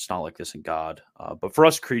creatures, it's not like this in God, but for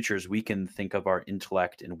us creatures, we can think of our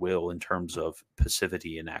intellect and will in terms of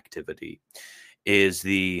passivity and activity. Is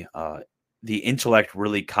the intellect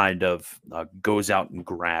really kind of goes out and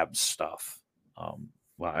grabs stuff.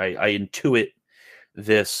 Well, I intuit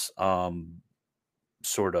this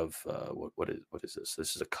sort of what is this?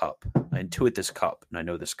 This is a cup. I intuit this cup, and I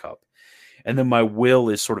know this cup, and then my will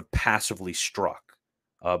is sort of passively struck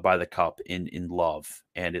by the cup in love,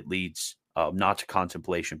 and it leads not to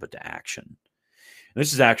contemplation but to action. And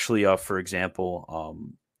this is actually, for example,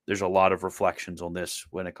 there's a lot of reflections on this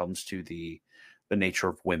when it comes to the nature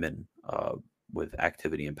of women with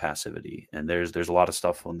activity and passivity, and there's a lot of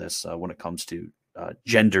stuff on this when it comes to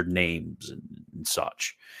gendered names and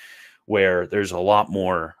such, where there's a lot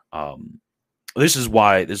more. This is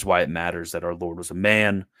why it matters that our Lord was a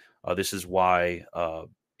man. This is why,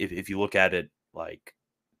 if you look at it like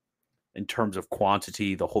in terms of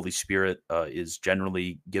quantity, the Holy Spirit is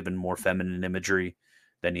generally given more feminine imagery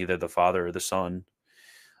than either the Father or the Son.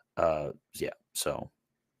 Yeah, so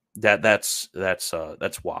that's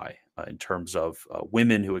why, in terms of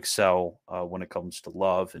women who excel when it comes to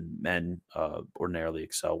love, and men ordinarily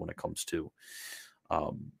excel when it comes to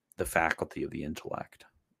the faculty of the intellect.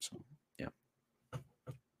 So yeah.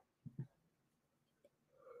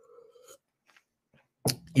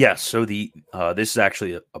 Yes. So this is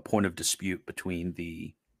actually a point of dispute between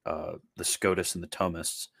the Scotus and the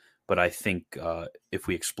Thomists, but I think if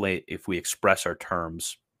we express our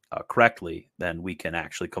terms correctly, then we can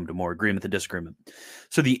actually come to more agreement than disagreement.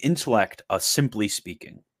 So the intellect, simply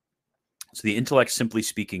speaking,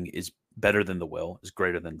 is better than the will, is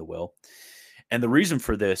greater than the will, and the reason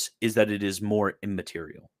for this is that it is more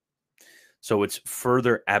immaterial. So it's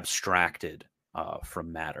further abstracted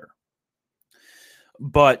from matter.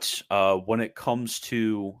 But when it comes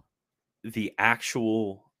to the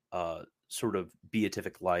actual sort of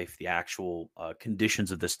beatific life, the actual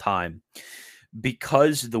conditions of this time,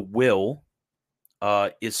 because the will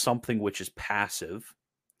is something which is passive,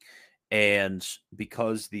 and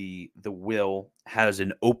because the will has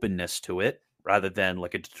an openness to it rather than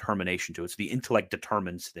like a determination to it. So the intellect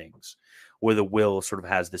determines things, where the will sort of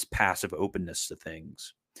has this passive openness to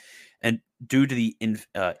things. And due to the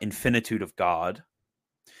infinitude of God,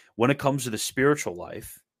 when it comes to the spiritual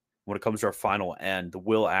life, when it comes to our final end, the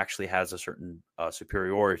will actually has a certain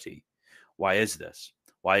superiority. Why is this?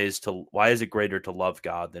 Why is it greater to love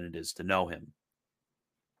God than it is to know Him?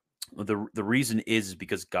 The reason is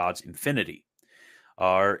because God's infinity.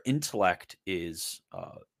 Our intellect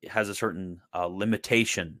has a certain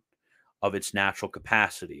limitation of its natural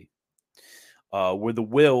capacity, where the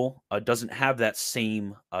will doesn't have that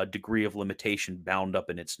same degree of limitation bound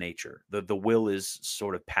up in its nature. The will is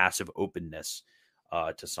sort of passive openness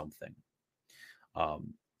to something.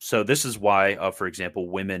 So this is why, for example,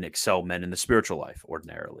 women excel men in the spiritual life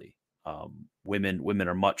ordinarily. Women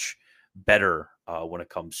are much better when it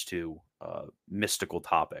comes to mystical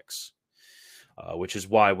topics, which is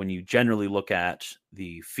why when you generally look at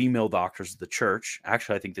the female doctors of the church,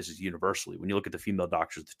 actually, I think this is universally, when you look at the female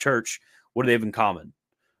doctors of the church, what do they have in common?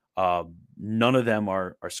 None of them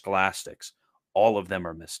are scholastics. All of them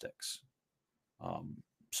are mystics.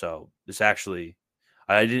 So this actually,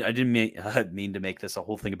 I didn't mean to make this a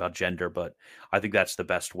whole thing about gender, but I think that's the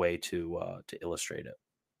best way to illustrate it.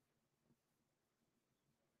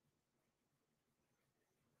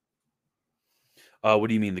 What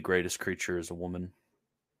do you mean the greatest creature is a woman?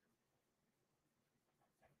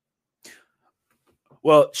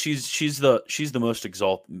 Well, she's the most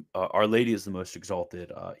exalted. Our Lady is the most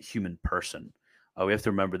exalted human person. We have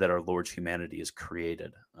to remember that our Lord's humanity is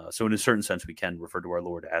created. So, in a certain sense, we can refer to our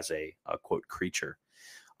Lord as a quote creature.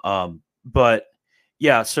 But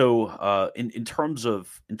yeah, so in terms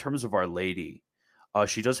of Our Lady,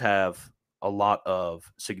 she does have a lot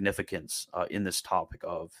of significance in this topic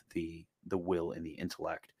of the will and the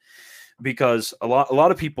intellect, because a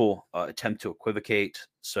lot of people attempt to equivocate.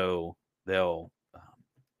 So they'll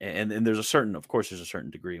and there's a certain, of course, there's a certain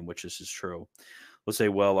degree in which this is true. We'll say,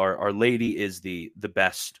 well, Our Lady is the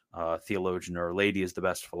best theologian, or Our Lady is the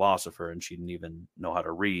best philosopher, and she didn't even know how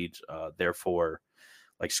to read. Therefore,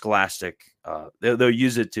 like scholastic, they'll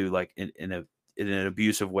use it to like in an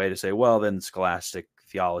abusive way to say, well, then scholastic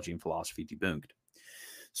theology and philosophy debunked.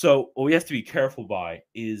 So what we have to be careful by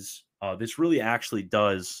is this really actually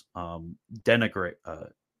does denigrate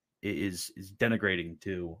is denigrating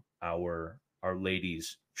to Our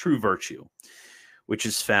Lady's true virtue, which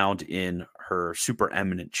is found in her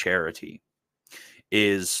supereminent charity,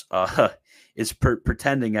 is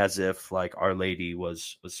pretending as if like Our Lady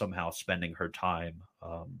was somehow spending her time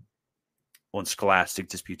on scholastic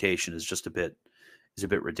disputation is just a bit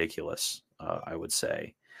ridiculous, I would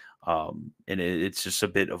say, and it's just a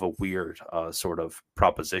bit of a weird sort of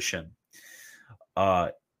proposition.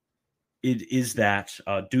 It is that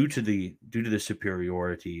due to the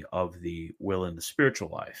superiority of the will in the spiritual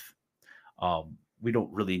life, we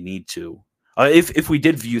don't really need to. If we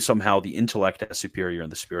did view somehow the intellect as superior in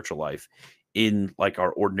the spiritual life, in like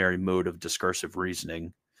our ordinary mode of discursive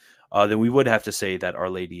reasoning, then we would have to say that Our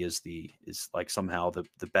Lady is like somehow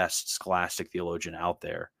the best scholastic theologian out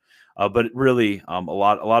there. But really, a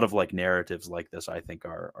lot of like narratives like this, I think,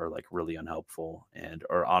 are like really unhelpful and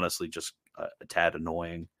are honestly just a tad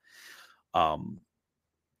annoying. Um,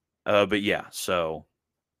 but yeah, so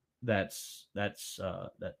that's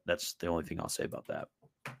the only thing I'll say about that.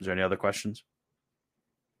 Is there any other questions?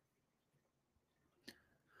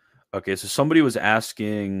 Okay, so somebody was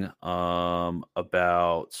asking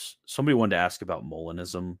about somebody wanted to ask about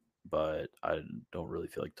Molinism, but I don't really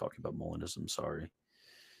feel like talking about Molinism. Sorry.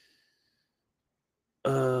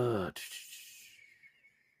 Uh,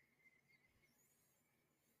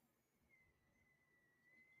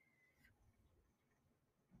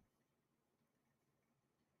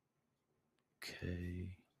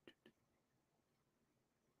 okay.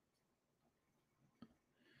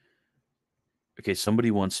 Okay, somebody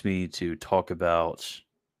wants me to talk about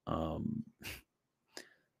um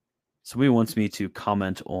somebody wants me to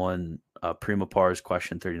comment on Prima Par's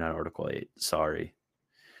question 39 article 8. Sorry.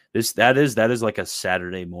 That is like a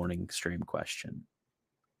Saturday morning stream question.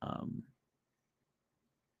 Um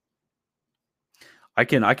I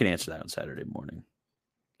can answer that on Saturday morning.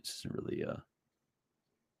 This isn't really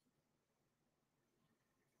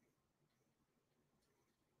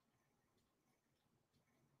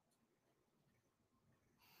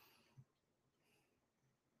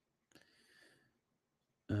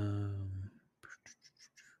um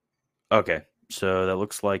okay. So that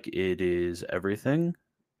looks like it is everything.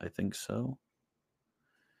 I think so.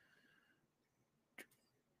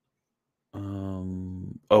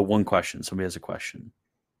 Oh, one question. Somebody has a question.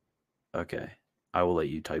 Okay. I will let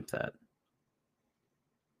you type that.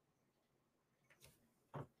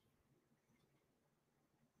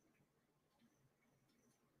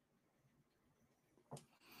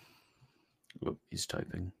 Oop, he's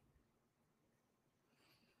typing.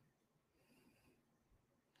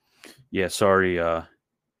 Yeah, sorry,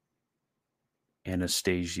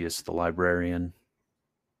 Anastasius the librarian.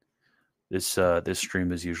 This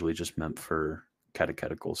stream is usually just meant for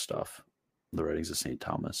catechetical stuff. The writings of St.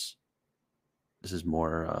 Thomas. This is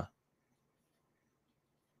more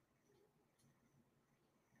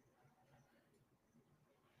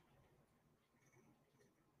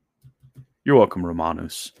You're welcome,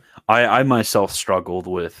 Romanus. I myself struggled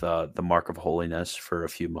with the Mark of Holiness for a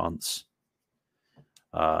few months.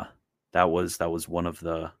 Uh, that was one of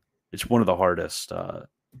the it's one of the hardest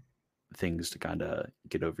things to kind of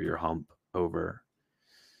get over your hump over.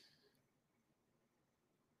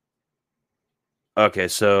 Okay,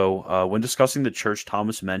 so when discussing the church,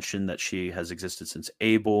 Thomas mentioned that she has existed since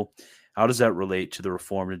Abel. How does that relate to the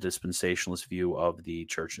Reformed and dispensationalist view of the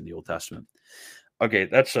church in the Old Testament? Okay,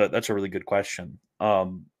 that's a really good question.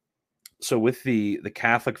 So with the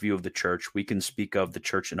Catholic view of the church, we can speak of the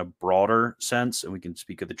church in a broader sense, and we can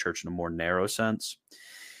speak of the church in a more narrow sense.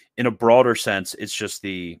 In a broader sense, it's just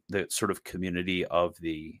the sort of community of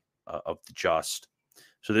the just.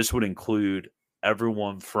 So this would include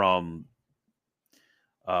everyone from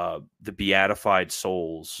the beatified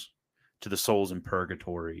souls to the souls in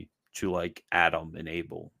purgatory to like Adam and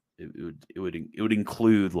Abel. It would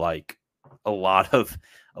include like a lot of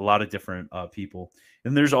different people.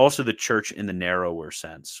 And there's also the church in the narrower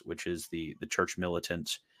sense, which is the church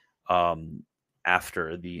militant um,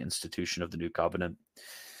 after the institution of the new covenant.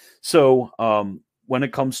 So when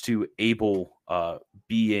it comes to Abel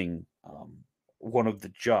being one of the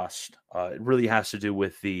just, it really has to do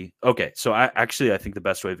with the. Okay, so I think the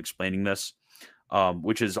best way of explaining this,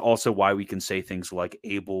 which is also why we can say things like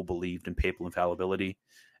Abel believed in papal infallibility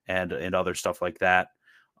and other stuff like that.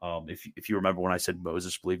 If you remember when I said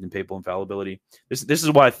Moses believed in papal infallibility, this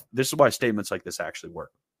is why statements like this actually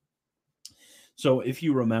work. So if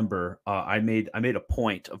you remember, I made a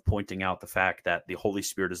point of pointing out the fact that the Holy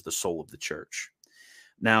Spirit is the soul of the church.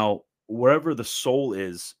 Now, wherever the soul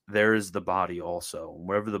is, there is the body also.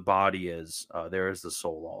 Wherever the body is, there is the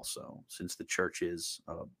soul also. Since the church is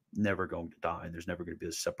never going to die, there's never going to be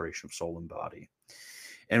a separation of soul and body.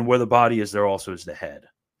 And where the body is, there also is the head.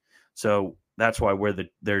 So that's why where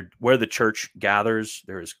the church gathers,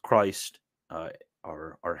 there is Christ,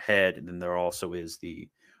 our head, and then there also is the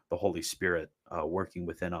Holy Spirit working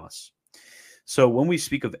within us. So when we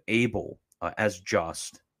speak of Abel as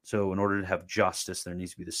just, so in order to have justice, there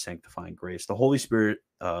needs to be the sanctifying grace. The Holy Spirit,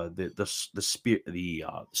 the spirit, the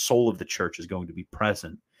soul of the church is going to be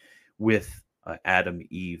present with Adam,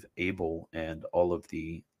 Eve, Abel, and all of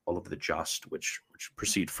the just which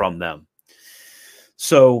proceed from them.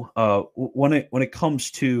 So when it comes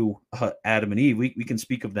to Adam and Eve, we can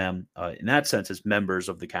speak of them in that sense as members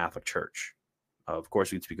of the Catholic Church. Of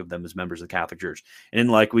course, we can speak of them as members of the Catholic Church. And in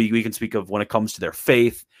like we can speak of when it comes to their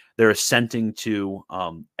faith, they're assenting to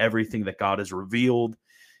everything that God has revealed.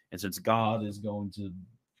 And since God is going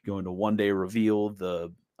to one day reveal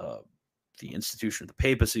the institution of the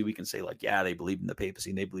papacy, we can say like, yeah, they believed in the papacy,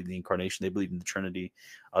 and they believed in the incarnation, they believed in the Trinity.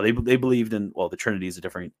 They believed in, well, the Trinity is a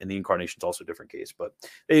different, and the incarnation is also a different case, but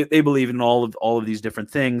they believe in all of these different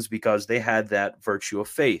things because they had that virtue of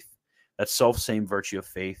faith, that same virtue of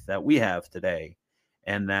faith that we have today,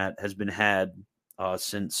 and that has been had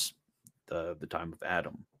since the time of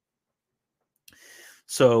Adam.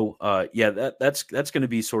 So that's going to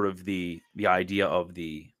be sort of the idea of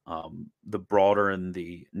the broader and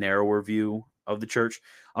the narrower view of the church.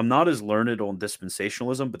 I'm not as learned on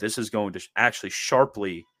dispensationalism, but this is going to actually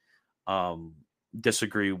sharply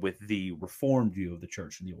disagree with the Reformed view of the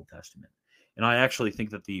church in the Old Testament. And I actually think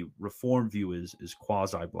that the Reformed view is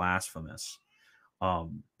quasi blasphemous,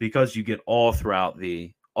 because you get all throughout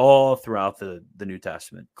the New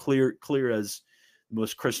Testament, clear as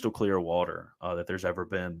most crystal clear water that there's ever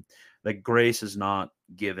been, that grace is not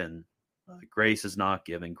given. Grace is not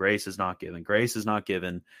given. Grace is not given. Grace is not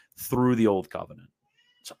given through the old covenant.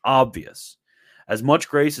 It's obvious. As much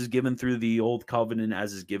grace is given through the old covenant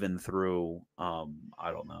as is given through,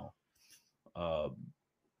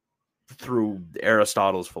 through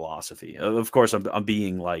Aristotle's philosophy. Of course, I'm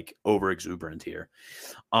being like over exuberant here.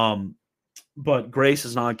 But grace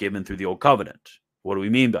is not given through the old covenant. What do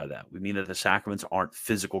we mean by that? We mean that the sacraments aren't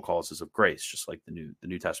physical causes of grace, just like the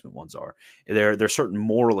New Testament ones are. There are certain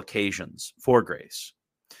moral occasions for grace.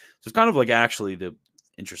 So it's kind of like actually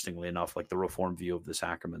interestingly enough, like the Reformed view of the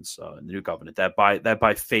sacraments in the New Covenant, that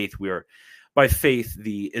by faith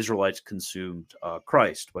the Israelites consumed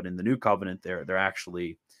Christ, but in the New Covenant they're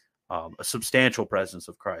actually a substantial presence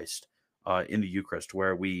of Christ in the Eucharist,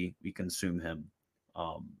 where we consume him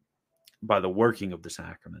by the working of the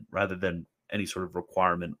sacrament rather than any sort of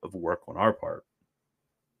requirement of work on our part.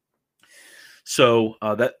 So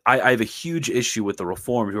that I have a huge issue with the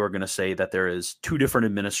Reformed, who are going to say that there is two different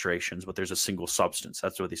administrations, but there's a single substance.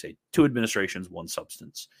 That's what they say: two administrations, one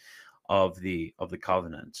substance of the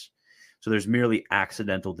covenant. So there's merely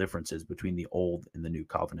accidental differences between the old and the new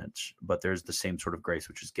covenant, but there's the same sort of grace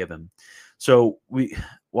which is given. So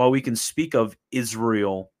while we can speak of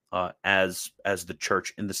Israel as the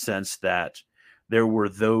church, in the sense that there were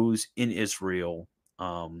those in Israel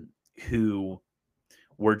who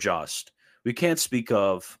were just, we can't speak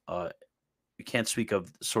of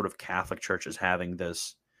sort of Catholic churches having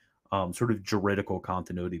this sort of juridical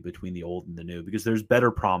continuity between the old and the new, because there's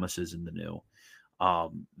better promises in the new.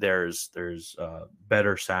 There's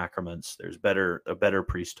better sacraments, there's a better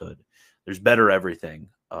priesthood, there's better everything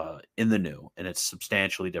in the new, and it's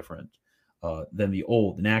substantially different than the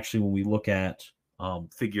old. And actually, when we look at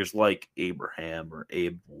figures like Abraham or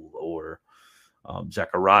Abel or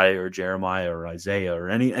Zechariah or Jeremiah or Isaiah or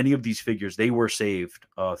any of these figures, they were saved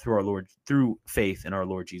through faith in our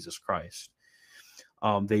Lord Jesus Christ.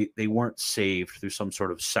 They weren't saved through some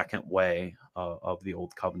sort of second way of the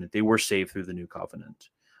old covenant. They were saved through the new covenant.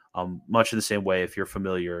 Much in the same way, if you're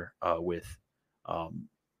familiar with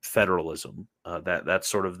federalism, that's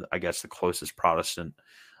sort of, I guess, the closest Protestant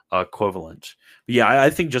equivalent. But yeah, I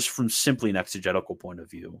think just from simply an exegetical point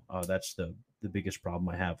of view, that's the biggest problem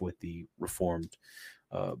I have with the Reformed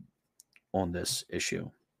on this issue.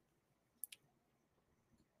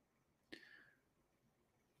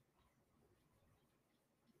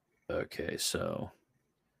 Okay, so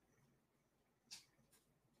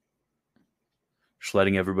just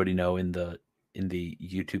letting everybody know in the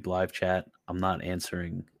YouTube live chat, I'm not going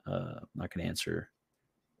to answer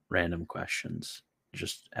random questions,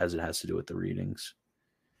 just as it has to do with the readings,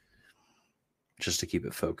 just to keep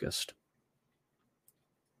it focused.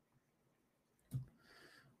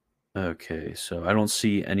 Okay, so I don't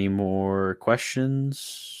see any more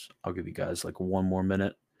questions. I'll give you guys like one more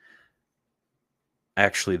minute.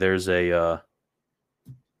 Actually, there's a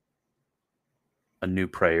new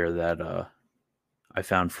prayer that I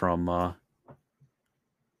found from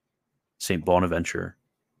St. Bonaventure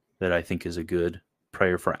that I think is a good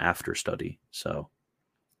prayer for after study. So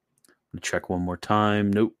I'm going to check one more time.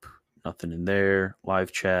 Nope, nothing in there.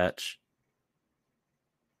 Live chat,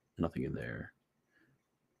 nothing in there.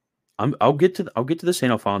 I'll get to the St.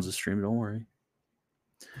 Alphonsus stream. Don't worry.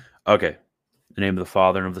 Okay. In the name of the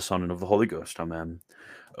Father, and of the Son, and of the Holy Ghost. Amen.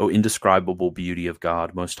 O indescribable beauty of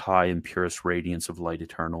God, most high and purest radiance of light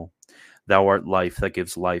eternal, thou art life that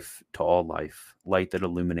gives life to all life, light that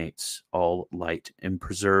illuminates all light and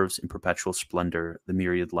preserves in perpetual splendor the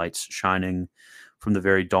myriad lights shining from the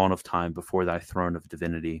very dawn of time before thy throne of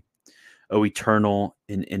divinity. O eternal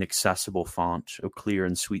and inaccessible fount, O clear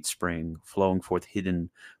and sweet spring, flowing forth hidden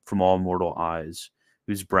from all mortal eyes,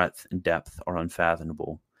 whose breadth and depth are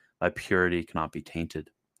unfathomable, thy purity cannot be tainted.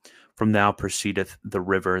 From thou proceedeth the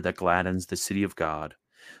river that gladdens the city of God,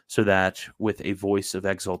 so that with a voice of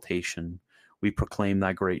exultation we proclaim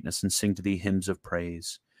thy greatness and sing to thee hymns of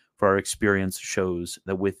praise. For our experience shows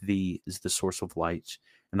that with thee is the source of light,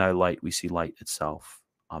 and thy light we see light itself.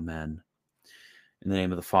 Amen. In the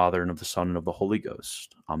name of the Father, and of the Son, and of the Holy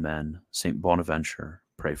Ghost. Amen. Saint Bonaventure,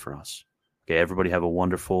 pray for us. Okay, everybody have a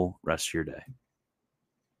wonderful rest of your day.